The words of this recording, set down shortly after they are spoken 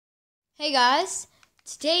Hey guys,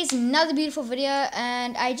 today's another beautiful video,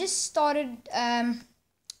 and I just started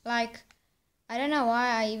like I don't know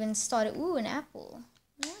why I even started. Ooh, an apple.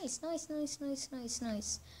 Nice.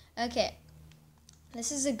 Okay,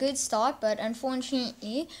 this is a good start, but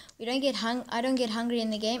unfortunately we don't get I don't get hungry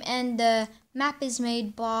in the game, and the map is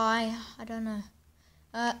made by I don't know.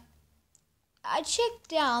 I checked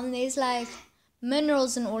down, there's like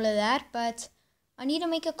minerals and all of that, but I need to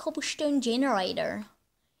make a cobblestone generator.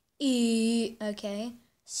 Okay,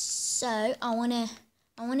 so I wanna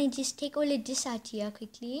just take all of this out here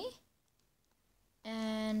quickly,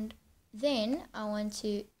 and then I want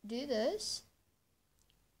to do this,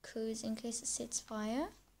 cause in case it sets fire,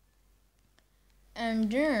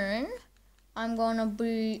 and then I'm gonna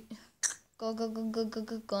be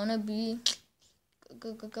gonna be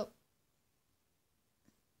go.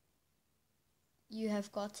 You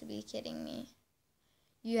have got to be kidding me.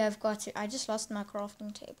 You have got to. I just lost my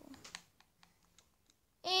crafting table.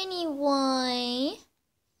 Anyway,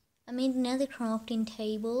 I made another crafting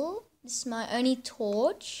table. This is my only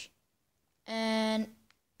torch. And,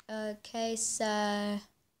 okay, so,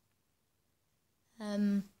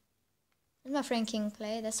 my friend King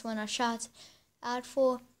Play. That's one I shot out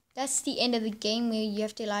for. That's the end of the game where you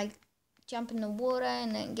have to, like, jump in the water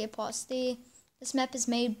and then get past there. This map is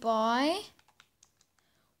made by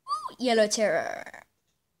Yellow Terror.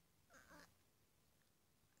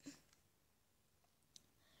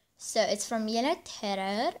 So it's from Yellow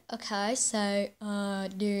Terror. Okay, so I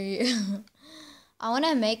want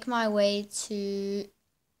to make my way to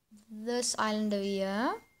this island over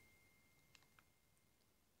here.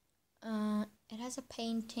 It has a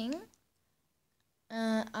painting.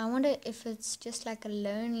 I wonder if it's just like a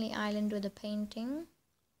lonely island with a painting.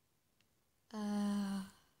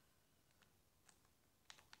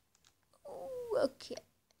 Ooh, okay.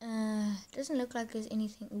 Doesn't look like there's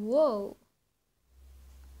anything. Whoa.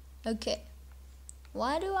 Okay,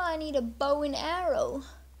 why do I need a bow and arrow?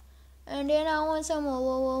 And then I want some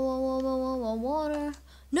water.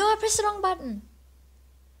 No, I pressed the wrong button.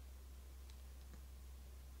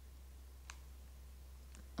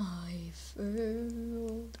 I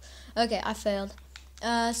failed. Okay, I failed.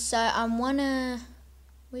 So I wanna.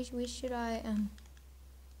 Which should I I'm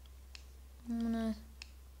gonna.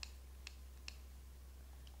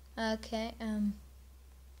 Okay.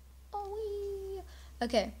 Oh, wee.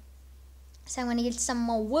 Okay. So I'm gonna get some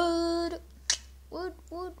more wood. Wood.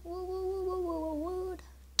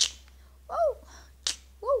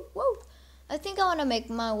 Whoa. I think I wanna make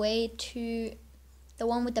my way to the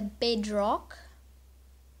one with the bedrock.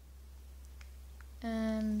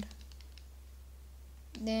 And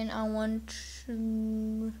then I want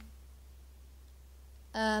to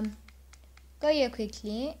go here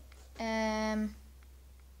quickly. Yeah,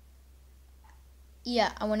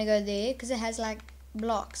 I wanna go there because it has like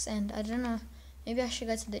blocks, and I don't know, maybe I should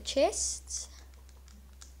go to the chests.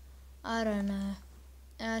 I don't know.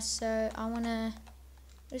 So I wanna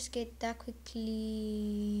just get that quickly.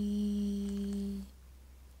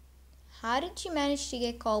 How did you manage to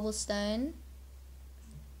get cobblestone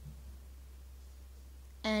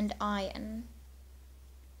and iron?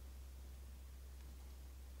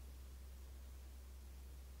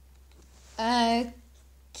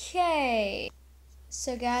 Okay.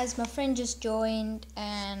 So guys, my friend just joined,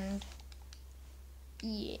 and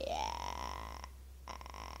yeah.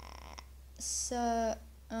 So,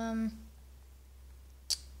 no,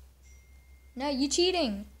 you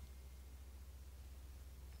cheating.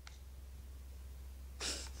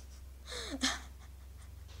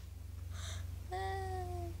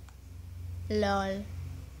 Lol.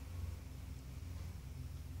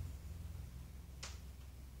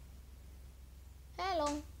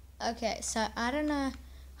 Hello. Okay, so I don't know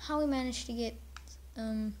how we managed to get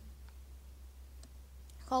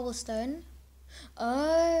cobblestone.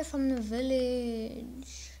 Oh, from the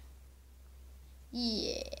village.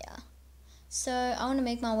 Yeah. So I want to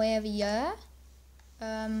make my way over here.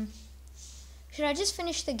 Should I just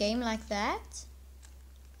finish the game like that?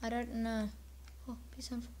 I don't know. Oh, please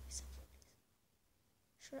don't fall.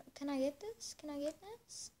 Can I get this?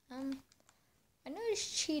 I know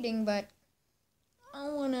it's cheating, but I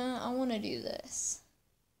wanna do this.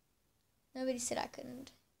 Nobody said I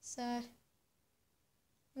couldn't, so I'm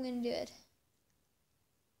gonna do it.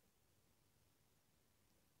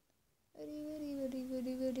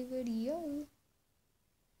 Ready, yo.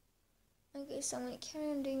 Okay, so I'm gonna carry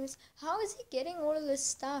on doing this. How is he getting all of this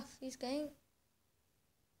stuff? He's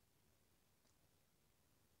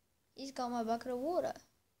got my bucket of water.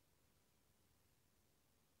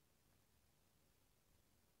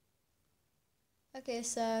 Okay,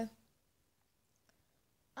 so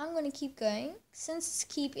I'm gonna keep going. Since it's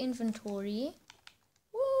keep inventory.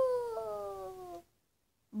 Woo!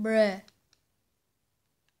 Bruh.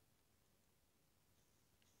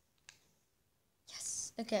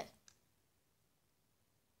 Yes. Okay.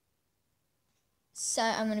 So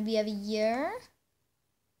I'm gonna be over here.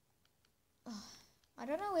 Oh, I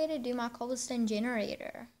don't know where to do my cobblestone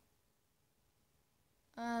generator.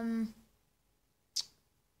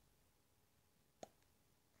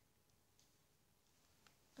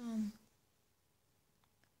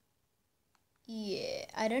 Yeah,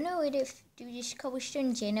 I don't know where to do this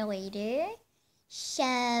cobblestone generator.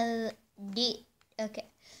 So, okay.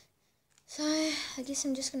 So, I guess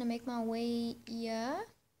I'm just gonna make my way here.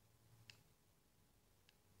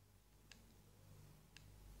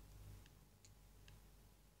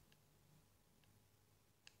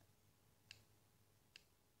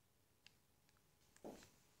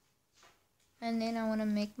 And then I want to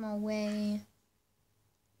make my way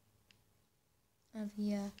over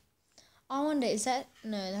here. I wonder, is that...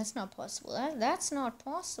 No, that's not possible. That's not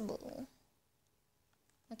possible.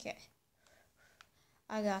 Okay.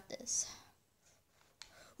 I got this.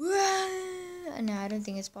 No, I don't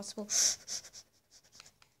think it's possible.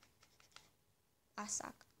 I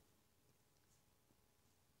suck.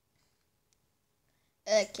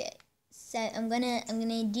 Okay. So I'm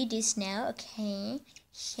gonna do this now, okay?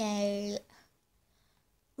 So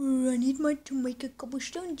I need to make a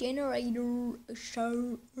cobblestone generator.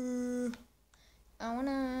 So I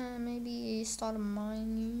wanna maybe start a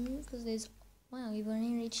mining because there's... Wow, we've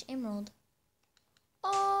only reached emerald.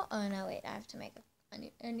 Oh no, wait, I have to make a... I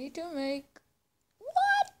need to make...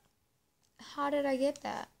 What? How did I get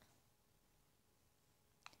that?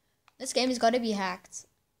 This game has got to be hacked.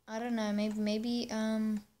 I don't know, maybe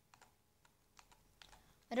I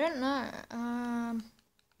don't know.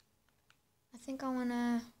 I think I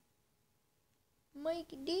wanna make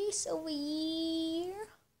this over here.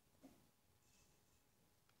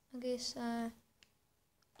 I guess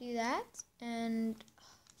do that, and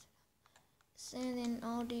so then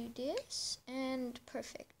I'll do this, and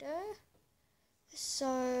perfecto. So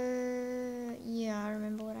yeah, I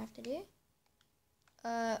remember what I have to do.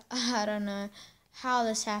 I don't know how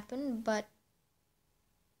this happened, but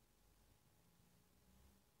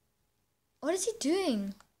what is he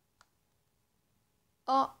doing?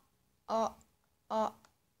 Oh.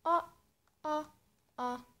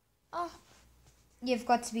 You've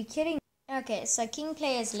got to be kidding. Okay, so king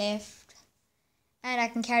players left, and I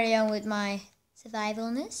can carry on with my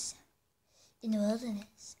survivalness in the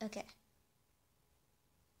wilderness. Okay.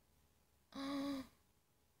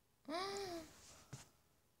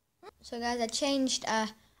 So guys, I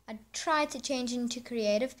tried to change into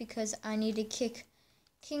creative because I need to kick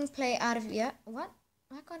king play out of here. What?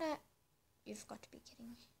 Why can't I? You've got to be kidding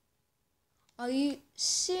me. Are you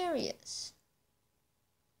serious?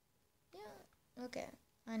 Yeah. Okay.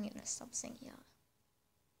 I need to stop saying yeah.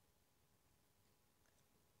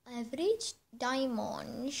 I've reached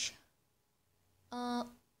diamonds.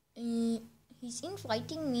 He's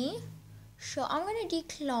inviting me, so I'm gonna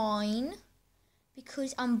decline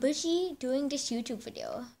because I'm busy doing this YouTube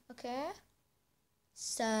video. Okay.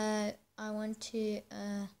 So I want to.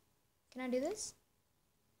 Can I do this?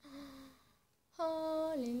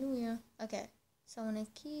 Hallelujah. Okay. So I wanna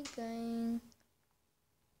keep going.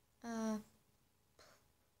 I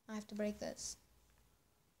have to break this.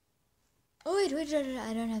 Oh wait, I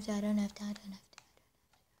don't have to.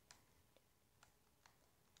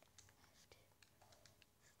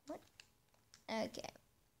 What? Okay.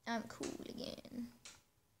 I'm cool again.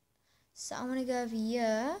 So I'm gonna go over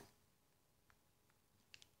here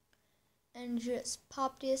and just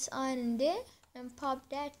pop this iron there and pop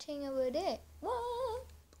that thing over there. What?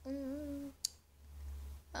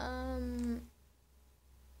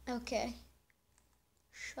 Okay.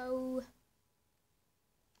 So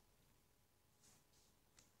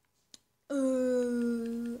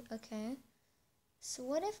okay. So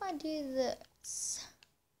what if I do this?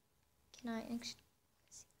 Can I actually...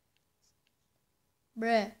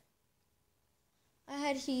 Bruh. I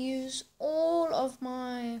had to use all of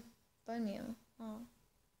my bone meal. Oh.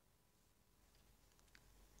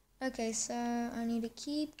 Okay, so I need to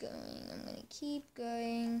keep going. I'm gonna keep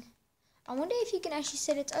going. I wonder if you can actually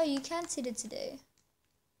set it... Oh, you can set it today.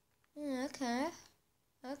 Okay.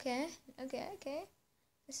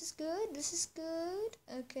 This is good.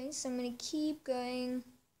 Okay, so I'm gonna keep going.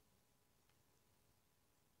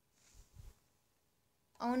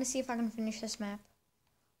 I want to see if I can finish this map.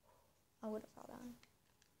 I would have fell down.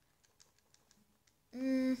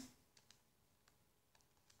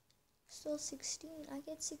 Still 16. I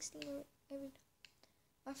get 16 every time.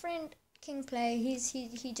 My friend King Play, he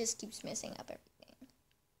just keeps messing up everything.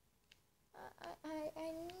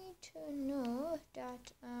 I need to know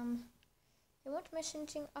that I want my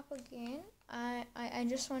setting up again. I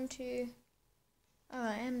just want to. Oh,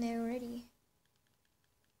 I am there already.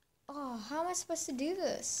 Oh, how am I supposed to do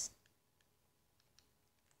this?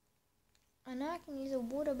 I know I can use a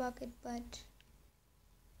water bucket, but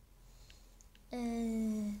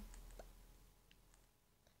wait,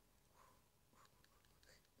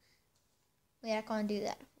 I can't do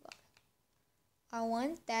that. I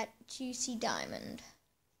want that juicy diamond.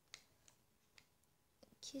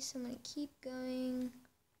 Okay, so I'm gonna keep going.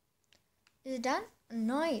 Is it done?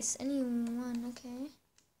 Nice. Only one. Okay.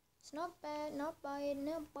 It's not bad. Not bad.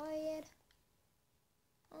 Not bad.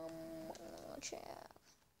 Check.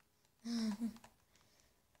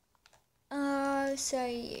 So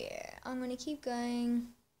yeah, I'm gonna keep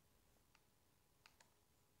going.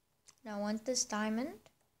 Now I want this diamond.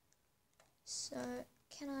 So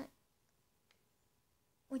can I?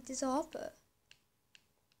 Wait, there's a hopper.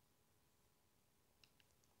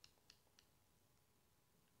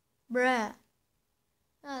 Bruh.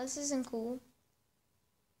 Oh, this isn't cool.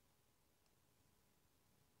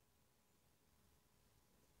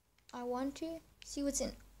 I want to see what's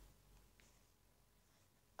in.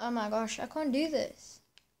 Oh my gosh, I can't do this.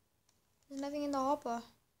 There's nothing in the hopper.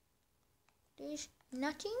 There's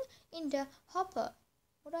nothing in the hopper.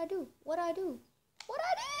 What do I do? What do I do? What do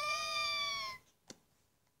I do?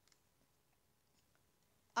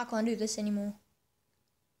 I can't do this anymore.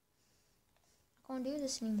 I can't do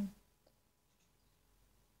this anymore.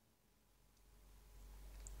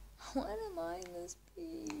 What am I in this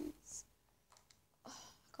piece? Oh,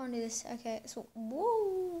 I can't do this. Okay, so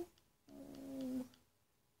whoa. I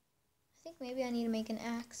think maybe I need to make an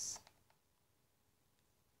axe.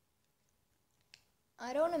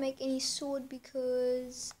 I don't want to make any sword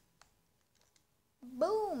because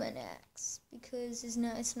boom, an axe, because it's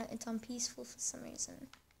unpeaceful for some reason.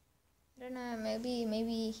 I don't know,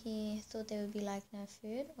 maybe he thought there would be like no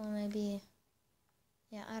food, or maybe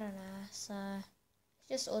yeah, I don't know. So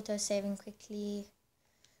just auto saving quickly.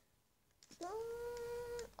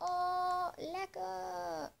 Oh,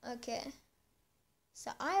 lekker. Okay.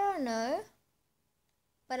 So I don't know,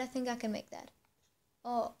 but I think I can make that.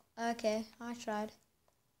 Oh, okay. I tried.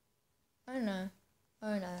 Oh no.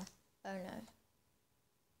 Oh no. Oh no.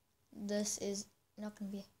 This is not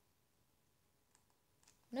gonna be.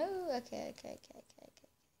 No. Okay.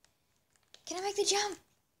 Can I make the jump?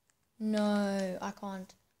 No, I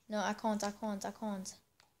can't. No, I can't.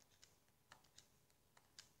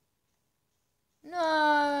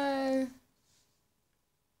 No.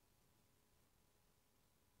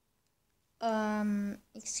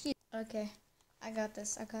 Excuse. Okay, I got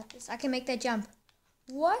this. I can make that jump.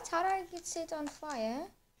 What? How did I get set on fire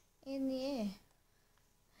in the air?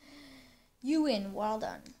 You win. Well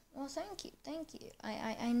done. Well, thank you.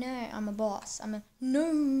 I know I'm a boss.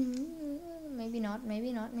 No. Maybe not.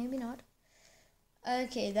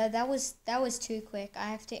 Okay, that was too quick. I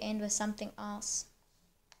have to end with something else.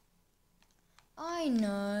 I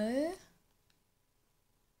know.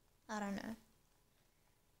 I don't know.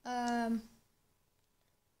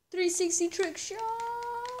 360 trick shot.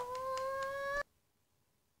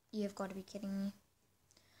 You've got to be kidding me.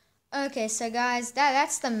 Okay, so guys,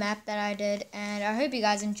 that's the map that I did, and I hope you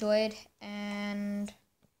guys enjoyed. And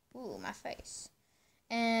ooh, my face.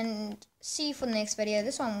 And see you for the next video.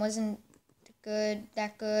 This one wasn't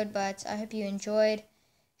that good, but I hope you enjoyed.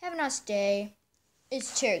 Have a nice day.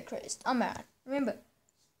 It's Terrorcrest. I'm out. Remember,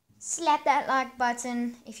 slap that like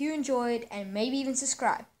button if you enjoyed, and maybe even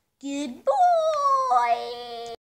subscribe. Good boy.